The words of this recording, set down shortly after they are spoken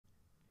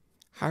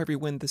Hi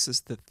everyone, this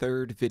is the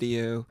third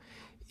video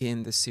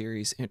in the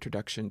series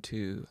Introduction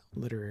to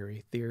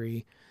Literary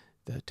Theory.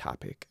 The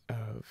topic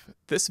of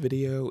this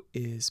video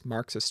is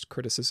Marxist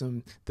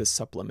criticism. This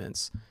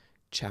supplements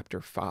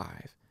chapter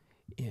 5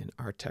 in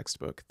our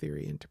textbook,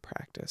 Theory into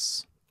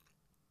Practice.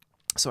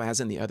 So as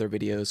in the other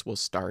videos, we'll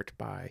start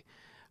by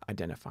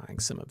identifying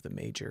some of the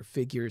major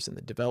figures in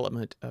the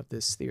development of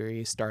this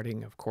theory.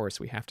 Starting, of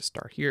course, we have to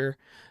start here.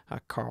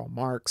 Karl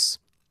Marx,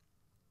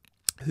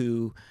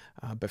 who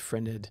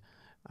befriended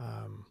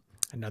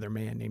another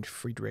man named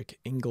Friedrich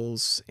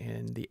Engels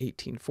in the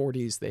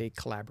 1840s. They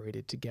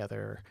collaborated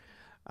together.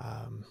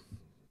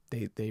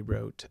 They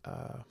wrote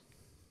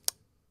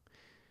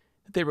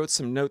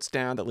some notes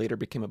down that later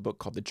became a book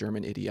called The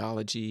German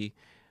Ideology.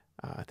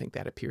 I think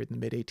that appeared in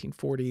the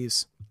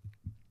mid-1840s.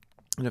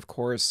 And of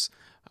course,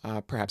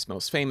 perhaps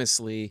most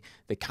famously,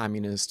 the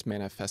Communist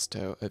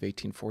Manifesto of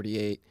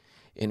 1848,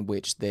 in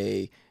which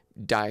they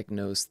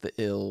diagnosed the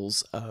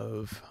ills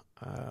of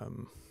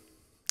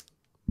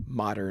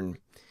modern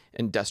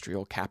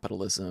industrial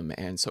capitalism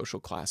and social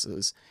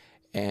classes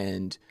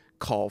and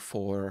call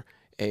for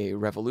a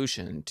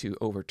revolution to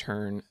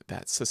overturn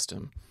that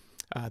system.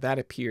 That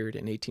appeared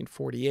in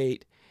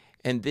 1848.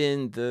 And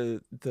then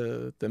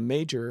the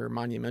major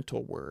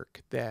monumental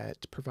work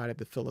that provided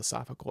the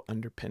philosophical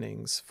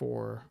underpinnings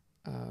for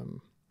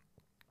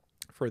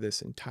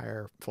this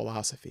entire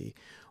philosophy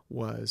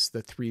was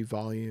the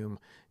 3-volume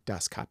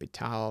Das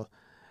Kapital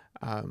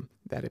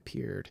that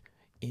appeared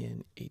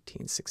in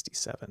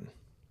 1867.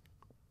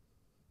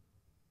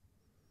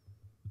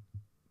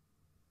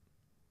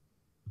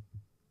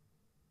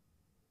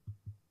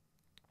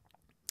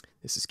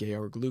 This is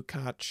Georg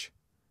Lukács.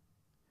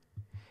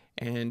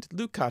 And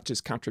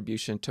Lukács'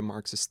 contribution to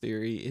Marxist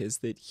theory is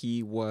that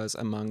he was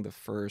among the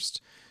first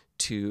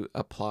to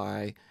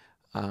apply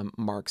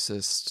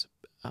Marxist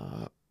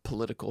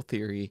political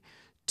theory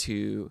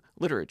to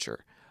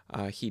literature.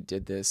 He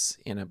did this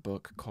in a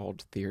book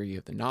called Theory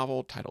of the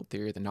Novel, titled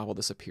Theory of the Novel.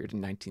 This appeared in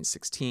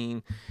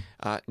 1916,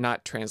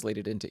 not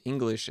translated into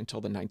English until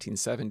the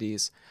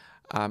 1970s.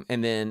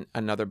 And then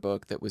another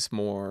book that was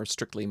more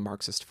strictly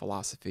Marxist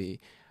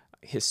philosophy,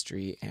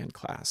 History and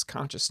Class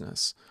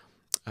Consciousness,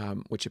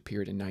 which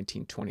appeared in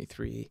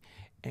 1923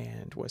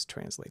 and was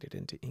translated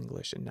into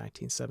English in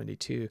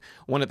 1972.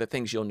 One of the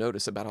things you'll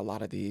notice about a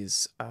lot of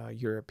these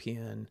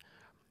European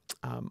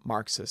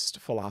Marxist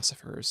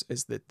philosophers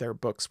is that their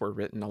books were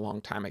written a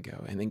long time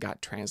ago and then got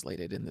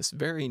translated in this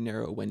very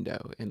narrow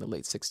window in the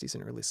late 60s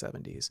and early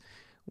 70s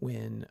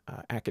when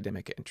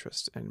academic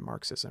interest in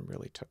Marxism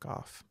really took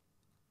off.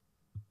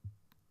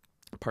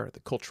 Part of the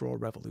Cultural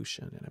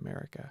Revolution in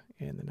America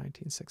in the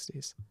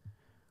 1960s.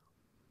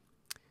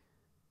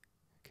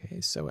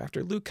 Okay, so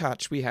after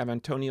Lukács, we have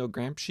Antonio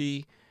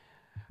Gramsci,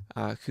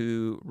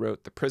 who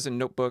wrote the Prison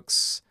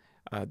Notebooks.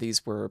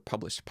 These were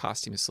published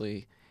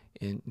posthumously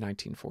in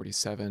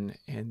 1947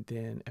 and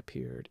then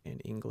appeared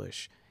in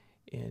English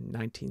in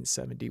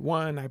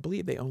 1971. I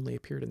believe they only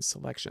appeared in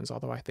selections,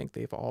 although I think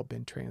they've all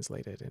been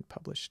translated and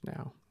published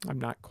now. I'm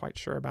not quite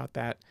sure about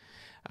that.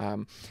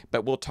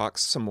 But we'll talk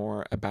some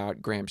more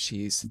about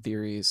Gramsci's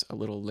theories a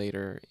little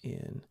later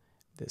in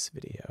this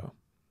video.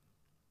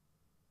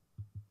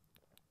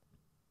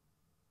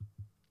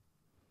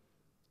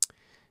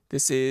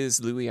 This is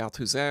Louis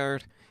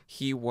Althusser.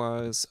 He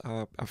was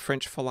a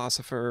French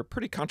philosopher,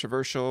 pretty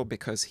controversial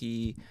because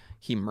he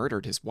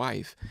murdered his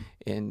wife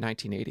in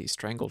 1980,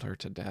 strangled her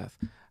to death,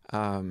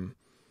 and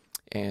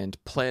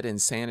pled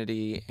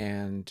insanity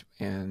and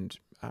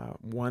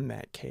won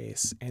that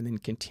case, and then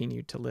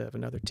continued to live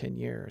another 10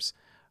 years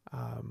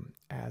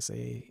as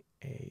a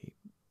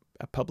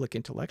public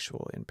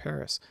intellectual in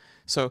Paris.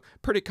 So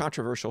pretty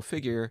controversial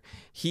figure.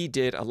 He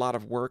did a lot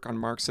of work on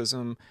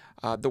Marxism.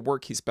 The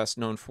work he's best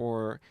known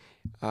for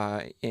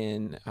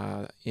in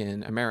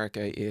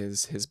America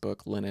is his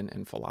book Lenin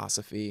and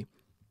Philosophy,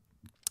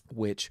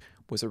 which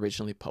was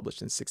originally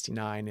published in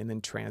 '69 and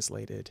then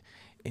translated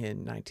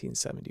in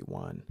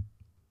 1971.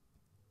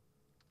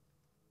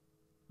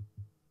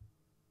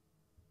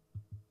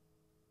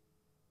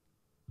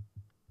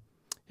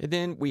 And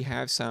then we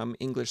have some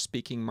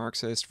English-speaking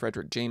Marxists,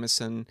 Frederick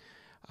Jameson,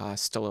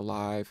 still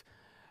alive.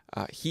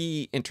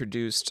 He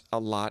introduced a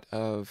lot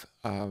of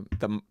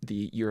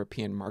the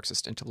European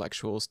Marxist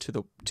intellectuals to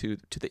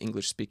the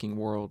English-speaking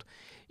world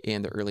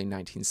in the early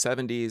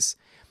 1970s,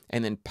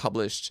 and then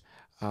published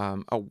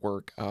a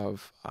work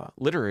of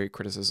literary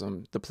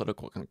criticism, The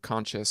Political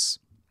Unconscious,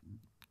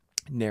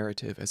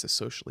 Narrative as a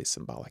Socially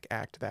Symbolic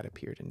Act, that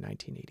appeared in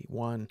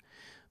 1981.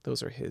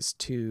 Those are his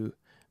two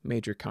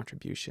major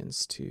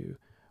contributions to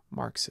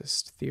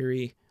Marxist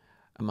theory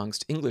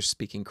amongst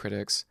English-speaking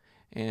critics.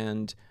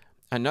 And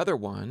another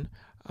one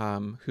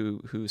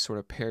who sort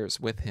of pairs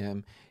with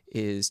him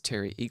is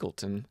Terry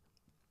Eagleton,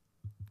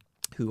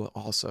 who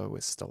also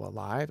is still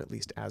alive, at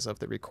least as of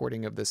the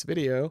recording of this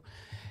video.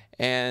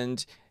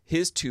 And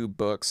His two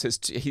books,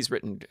 he's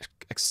written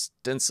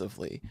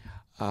extensively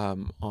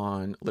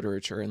on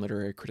literature and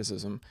literary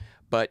criticism,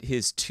 but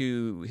his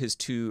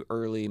two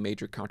early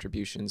major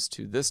contributions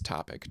to this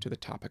topic, to the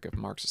topic of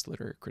Marxist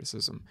literary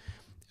criticism,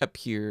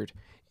 appeared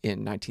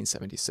in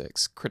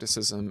 1976,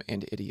 Criticism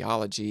and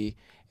Ideology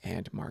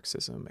and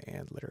Marxism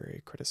and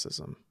Literary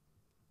Criticism.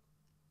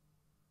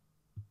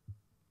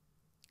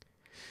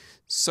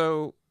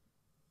 So,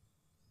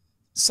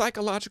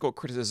 psychological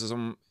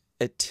criticism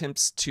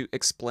attempts to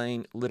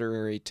explain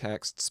literary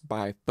texts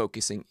by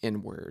focusing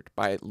inward,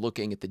 by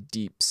looking at the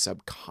deep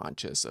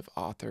subconscious of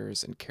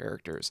authors and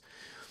characters.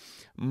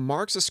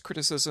 Marxist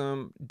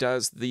criticism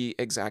does the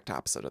exact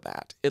opposite of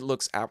that. It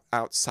looks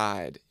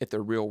outside at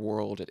the real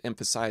world. It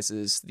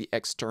emphasizes the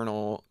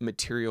external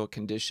material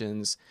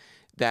conditions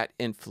that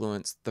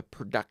influence the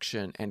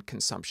production and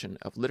consumption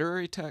of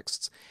literary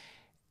texts,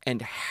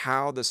 and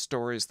how the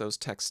stories those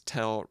texts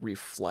tell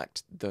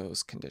reflect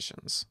those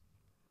conditions.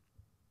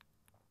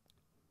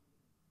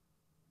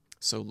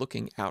 So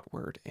looking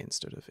outward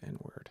instead of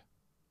inward.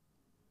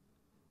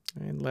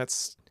 And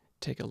let's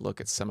take a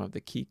look at some of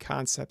the key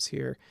concepts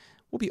here.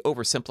 We'll be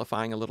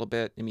oversimplifying a little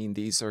bit. I mean,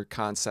 these are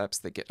concepts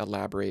that get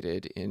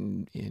elaborated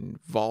in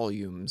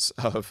volumes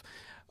of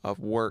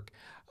work,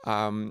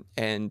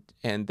 and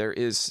there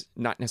is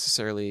not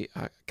necessarily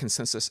a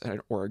consensus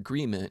or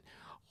agreement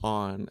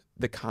on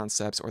the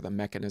concepts or the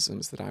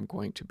mechanisms that I'm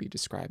going to be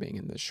describing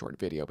in this short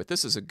video. But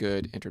this is a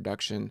good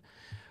introduction.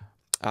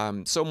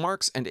 So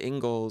Marx and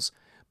Engels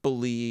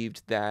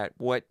believed that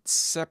what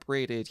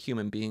separated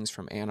human beings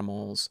from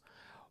animals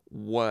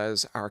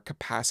was our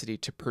capacity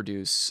to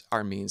produce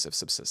our means of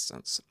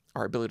subsistence,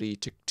 our ability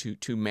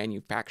to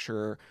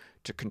manufacture,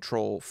 to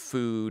control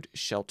food,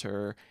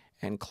 shelter,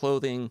 and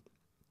clothing.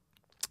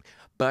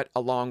 But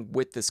along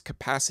with this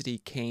capacity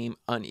came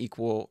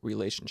unequal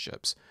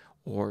relationships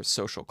or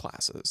social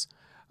classes.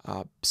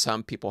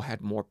 Some people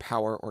had more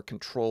power or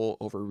control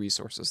over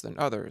resources than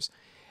others.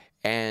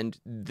 And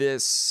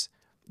this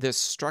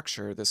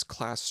structure, this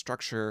class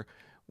structure,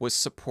 was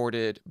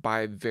supported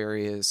by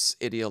various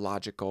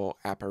ideological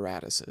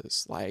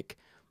apparatuses like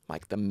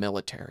the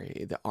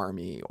military, the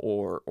army,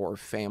 or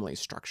family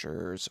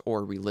structures,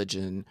 or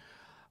religion,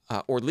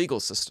 or legal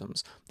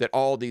systems, that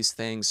all these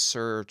things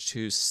serve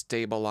to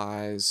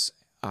stabilize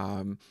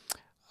the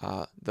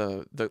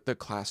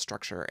class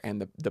structure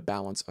and the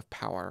balance of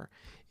power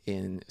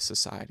in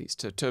societies,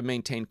 to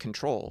maintain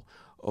control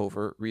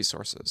over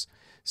resources.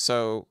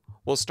 So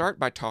we'll start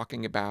by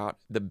talking about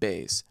the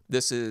base.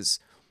 This is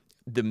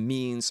the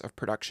means of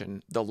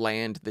production, the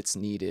land that's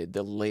needed,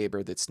 the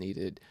labor that's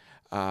needed,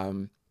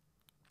 the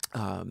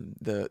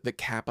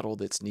capital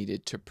that's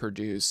needed to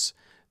produce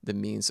the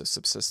means of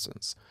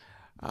subsistence.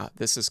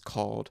 This is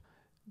called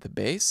the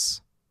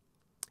base.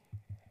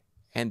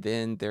 And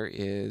then there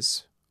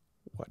is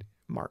what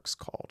Marx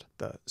called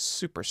the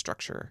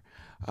superstructure.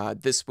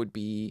 This would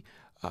be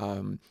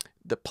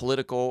the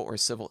political or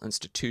civil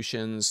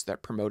institutions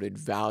that promoted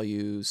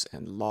values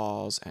and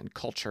laws and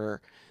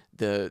culture.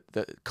 The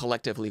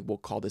collectively we'll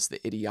call this the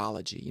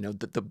ideology,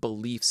 the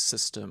belief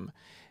system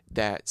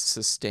that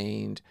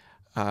sustained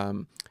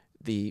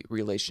the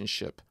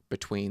relationship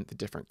between the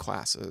different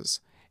classes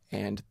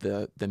and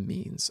the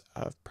means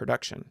of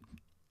production.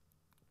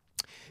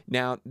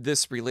 Now,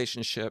 this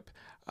relationship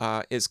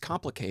is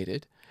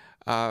complicated.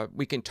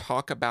 We can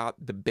talk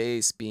about the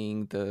base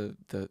being the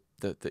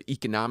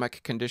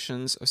economic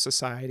conditions of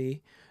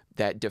society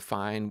that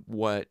define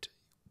what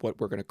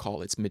we're going to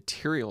call its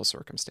material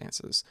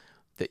circumstances.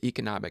 The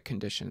economic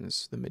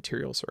conditions, the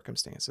material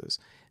circumstances,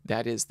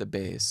 that is the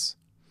base.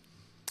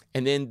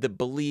 And then the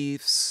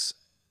beliefs,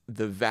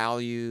 the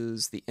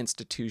values, the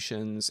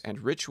institutions,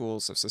 and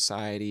rituals of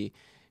society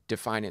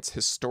define its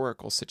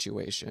historical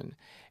situation,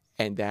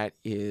 and that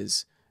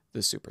is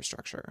the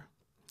superstructure.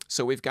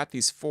 So we've got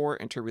these four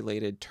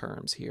interrelated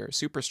terms here: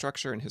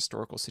 superstructure and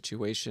historical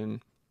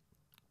situation,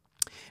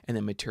 and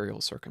then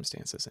material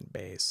circumstances and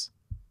base.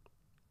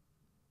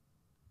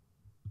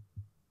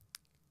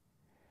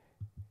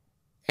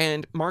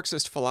 And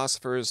Marxist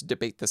philosophers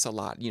debate this a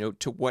lot.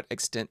 To what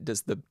extent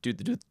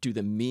do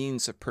the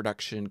means of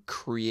production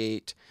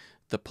create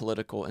the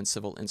political and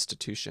civil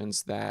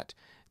institutions that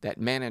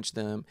manage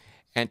them,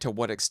 and to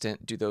what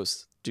extent do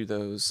those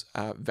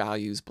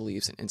values,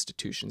 beliefs, and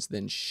institutions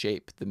then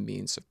shape the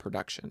means of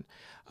production?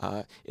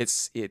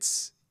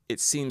 It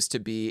seems to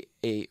be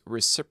a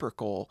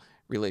reciprocal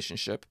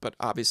relationship, but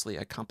obviously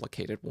a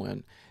complicated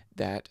one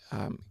that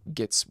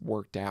gets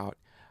worked out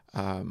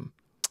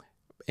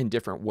in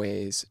different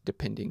ways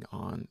depending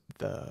on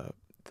the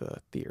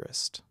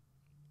theorist.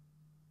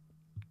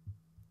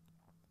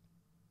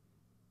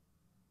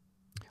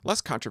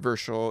 Less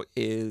controversial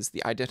is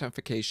the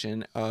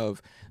identification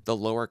of the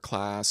lower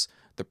class,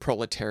 the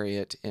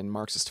proletariat in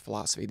Marxist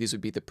philosophy. These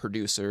would be the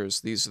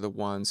producers. These are the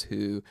ones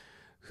who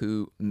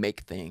make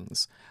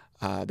things.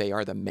 They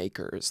are the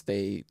makers.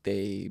 They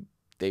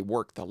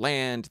work the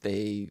land.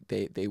 They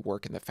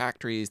work in the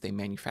factories. They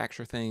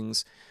manufacture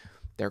things.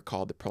 They're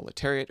called the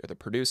proletariat or the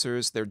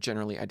producers. They're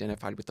generally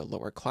identified with the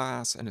lower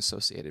class and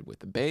associated with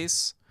the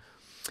base.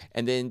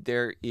 And then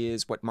there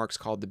is what Marx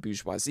called the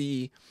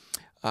bourgeoisie.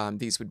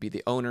 These would be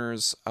the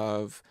owners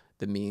of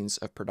the means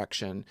of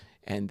production,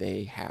 and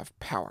they have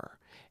power.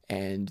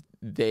 And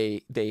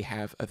they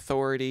have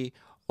authority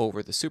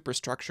over the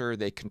superstructure.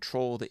 They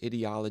control the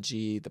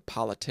ideology, the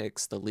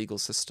politics, the legal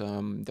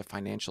system, the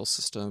financial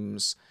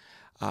systems,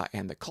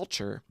 and the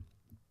culture.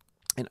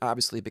 And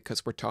obviously,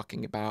 because we're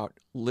talking about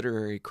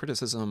literary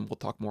criticism, we'll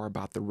talk more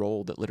about the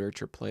role that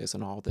literature plays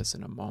in all this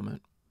in a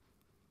moment.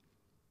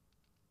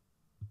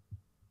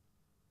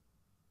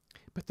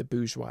 But the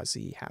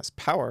bourgeoisie has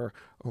power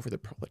over the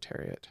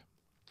proletariat.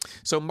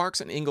 So Marx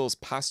and Engels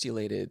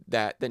postulated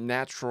that the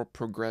natural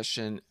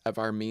progression of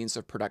our means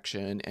of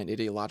production and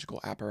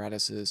ideological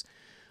apparatuses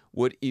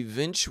would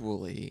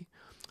eventually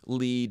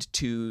lead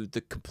to the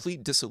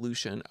complete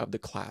dissolution of the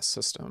class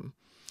system.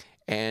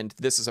 And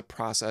this is a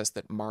process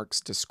that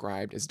Marx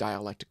described as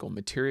dialectical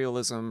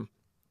materialism,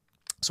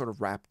 sort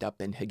of wrapped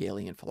up in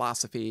Hegelian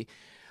philosophy.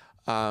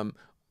 And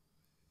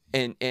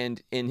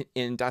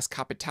in Das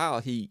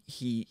Kapital,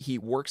 he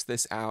works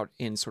this out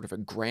in sort of a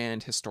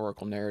grand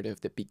historical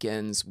narrative that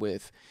begins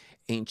with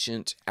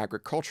ancient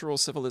agricultural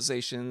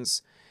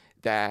civilizations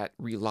that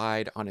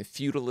relied on a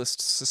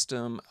feudalist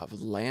system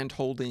of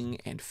landholding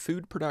and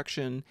food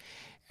production,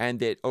 and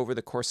that over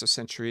the course of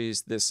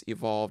centuries, this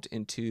evolved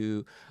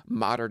into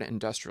modern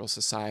industrial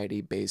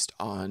society based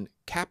on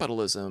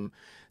capitalism,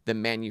 the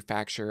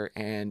manufacture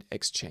and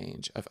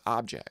exchange of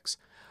objects.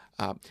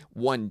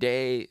 One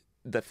day,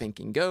 the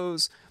thinking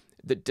goes,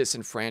 the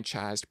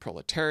disenfranchised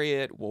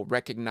proletariat will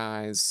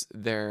recognize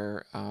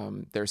their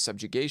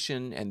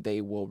subjugation, and they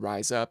will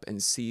rise up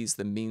and seize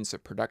the means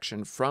of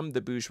production from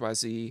the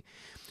bourgeoisie,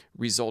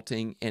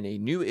 resulting in a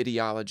new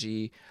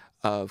ideology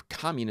of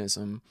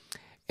communism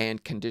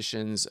and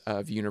conditions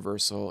of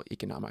universal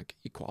economic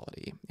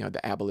equality. You know,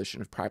 the abolition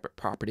of private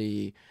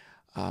property,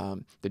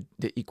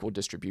 the equal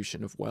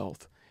distribution of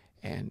wealth,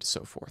 and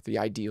so forth. The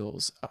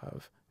ideals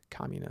of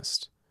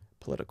communist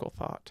political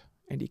thought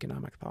and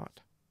economic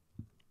thought.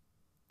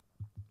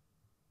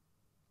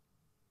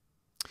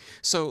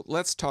 So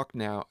let's talk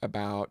now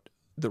about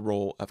the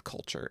role of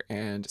culture,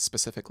 and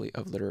specifically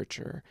of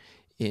literature,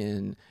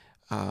 in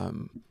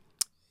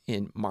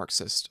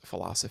Marxist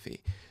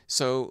philosophy.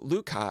 So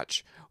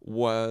Lukács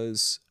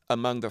was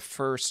among the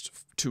first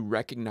to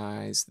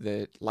recognize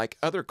that, like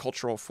other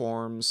cultural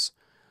forms,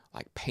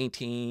 like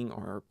painting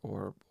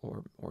or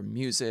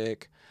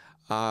music,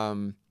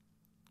 that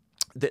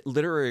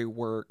literary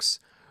works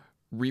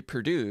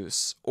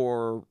reproduce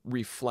or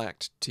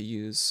reflect, to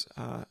use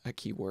a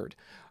key word.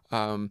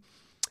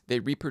 They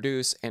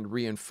reproduce and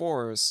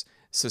reinforce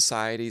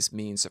society's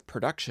means of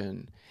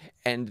production,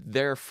 and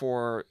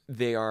therefore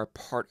they are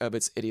part of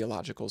its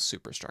ideological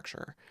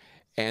superstructure.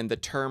 And the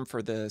term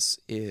for this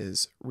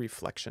is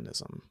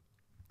reflectionism.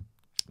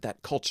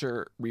 That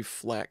culture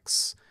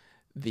reflects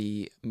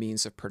the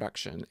means of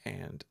production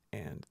and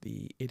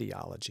the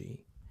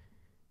ideology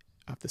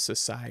of the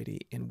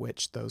society in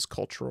which those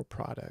cultural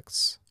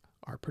products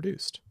are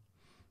produced.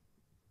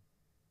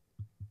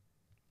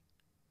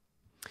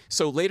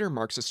 So later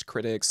Marxist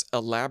critics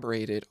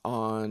elaborated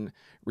on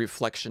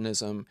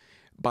reflectionism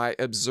by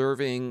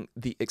observing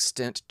the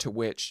extent to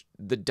which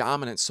the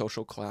dominant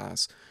social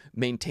class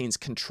maintains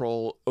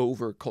control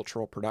over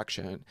cultural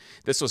production.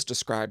 This was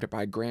described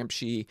by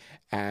Gramsci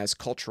as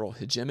cultural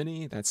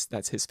hegemony.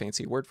 That's his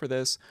fancy word for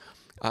this.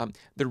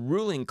 The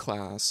ruling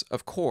class,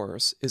 of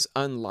course, is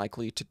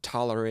unlikely to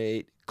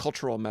tolerate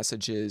cultural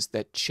messages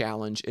that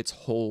challenge its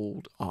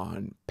hold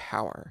on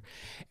power.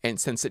 And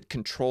since it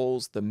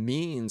controls the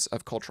means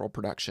of cultural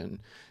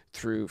production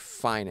through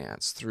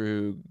finance,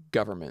 through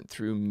government,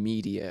 through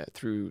media,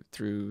 through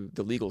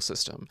the legal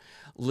system,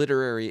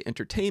 literary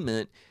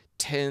entertainment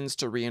tends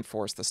to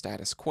reinforce the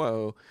status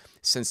quo,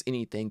 since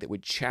anything that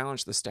would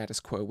challenge the status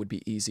quo would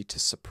be easy to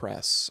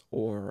suppress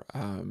or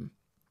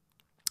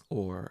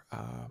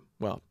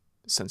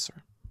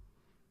censor.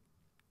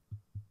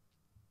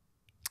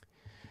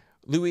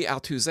 Louis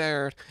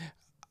Althusser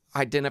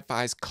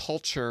identifies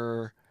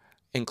culture,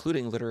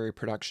 including literary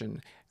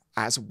production,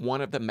 as one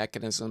of the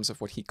mechanisms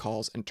of what he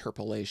calls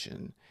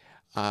interpolation.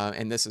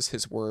 And this is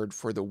his word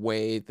for the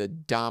way the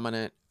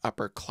dominant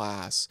upper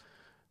class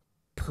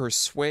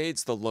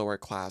persuades the lower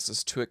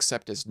classes to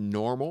accept as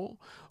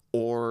normal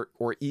or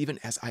even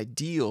as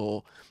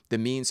ideal the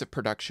means of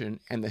production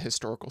and the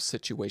historical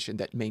situation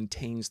that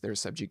maintains their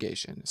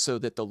subjugation, so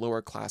that the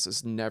lower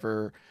classes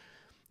never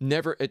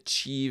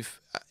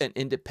achieve an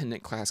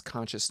independent class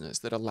consciousness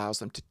that allows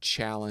them to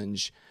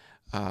challenge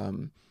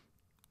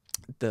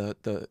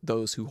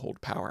those who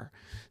hold power.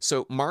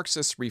 So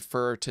Marxists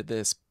refer to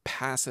this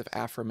passive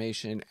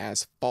affirmation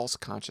as false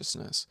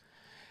consciousness.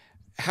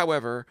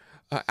 However,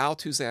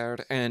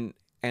 Althusser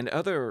and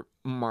other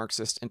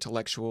Marxist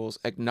intellectuals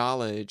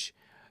acknowledge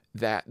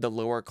that the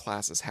lower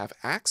classes have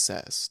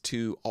access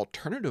to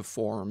alternative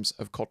forms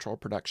of cultural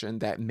production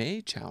that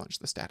may challenge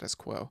the status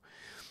quo.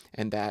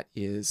 And that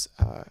is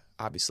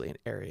obviously an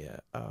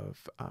area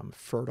of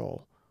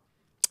fertile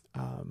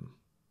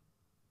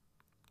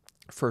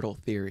fertile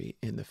theory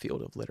in the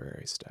field of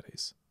literary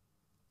studies.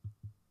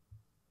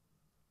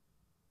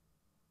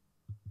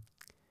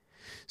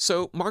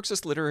 So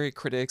Marxist literary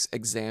critics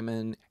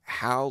examine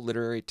how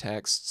literary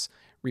texts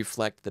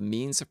reflect the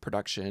means of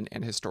production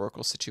and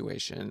historical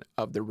situation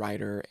of the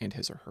writer and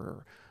his or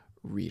her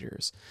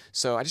readers.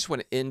 So I just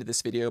want to end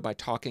this video by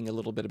talking a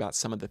little bit about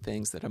some of the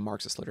things that a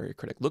Marxist literary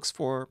critic looks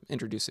for,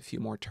 introduce a few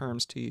more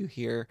terms to you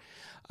here.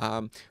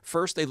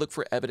 First, they look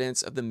for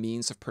evidence of the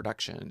means of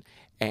production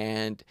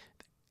and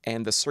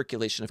the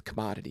circulation of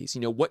commodities.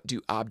 What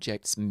do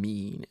objects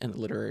mean in a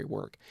literary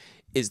work?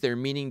 Is their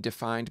meaning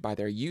defined by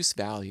their use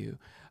value,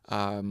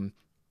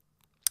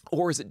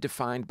 or is it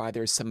defined by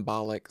their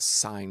symbolic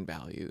sign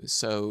values?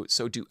 So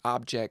do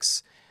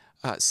objects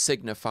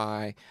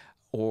signify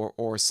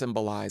or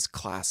symbolize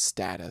class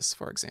status,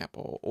 for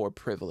example, or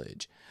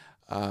privilege?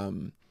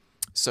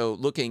 So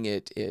looking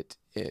at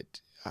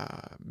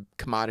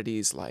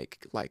commodities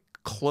like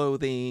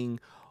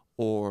clothing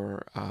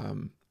or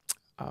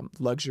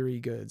luxury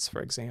goods,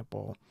 for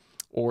example,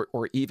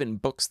 or even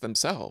books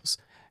themselves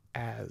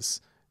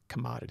as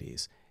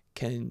commodities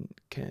can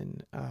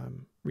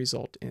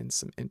result in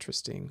some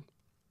interesting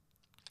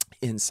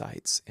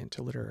insights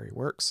into literary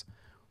works.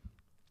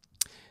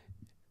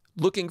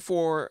 Looking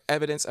for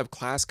evidence of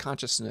class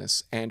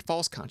consciousness and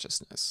false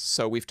consciousness.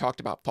 So we've talked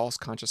about false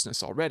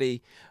consciousness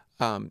already,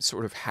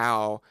 sort of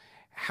how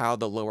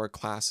the lower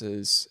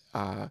classes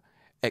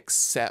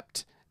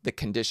accept the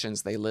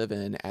conditions they live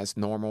in as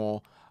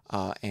normal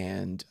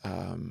and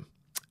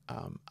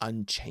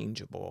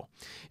unchangeable.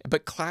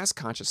 But class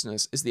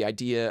consciousness is the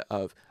idea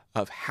of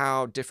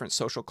how different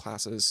social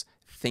classes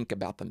think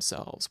about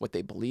themselves, what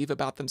they believe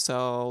about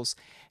themselves,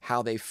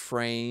 how they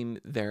frame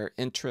their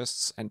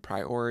interests and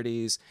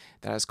priorities.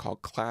 That is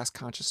called class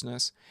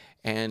consciousness.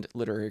 And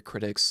literary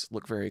critics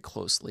look very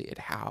closely at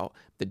how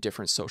the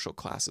different social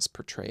classes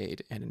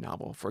portrayed in a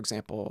novel. For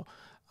example,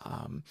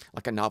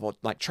 like a novel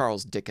like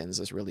Charles Dickens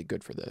is really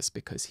good for this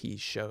because he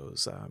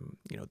shows,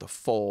 the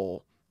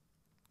full.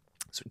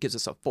 So it gives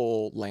us a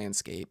full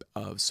landscape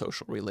of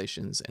social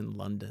relations in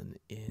London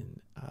in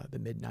the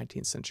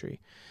mid-19th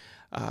century.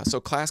 So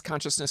class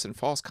consciousness and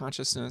false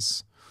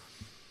consciousness.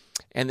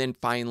 And then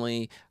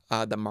finally,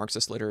 the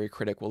Marxist literary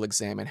critic will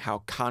examine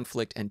how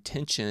conflict and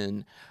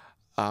tension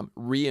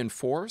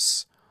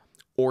reinforce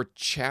or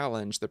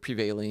challenge the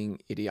prevailing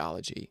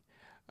ideology.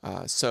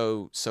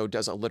 So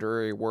does a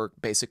literary work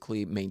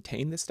basically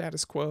maintain the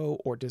status quo,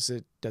 or does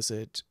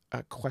it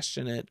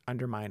question it,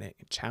 undermine it,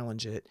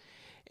 challenge it?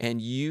 And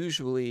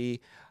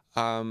usually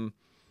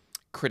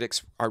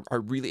critics are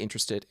really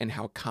interested in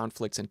how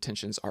conflicts and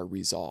tensions are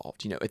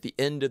resolved. At the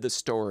end of the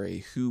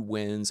story, who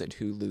wins and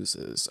who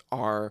loses?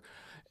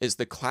 Is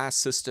the class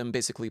system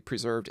basically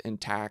preserved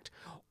intact,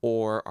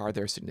 or are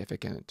there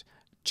significant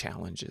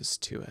challenges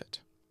to it?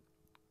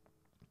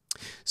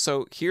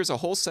 So here's a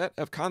whole set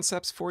of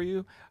concepts for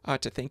you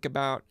to think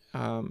about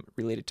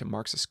related to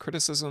Marxist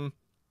criticism.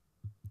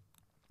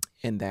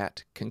 And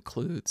that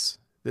concludes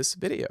this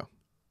video.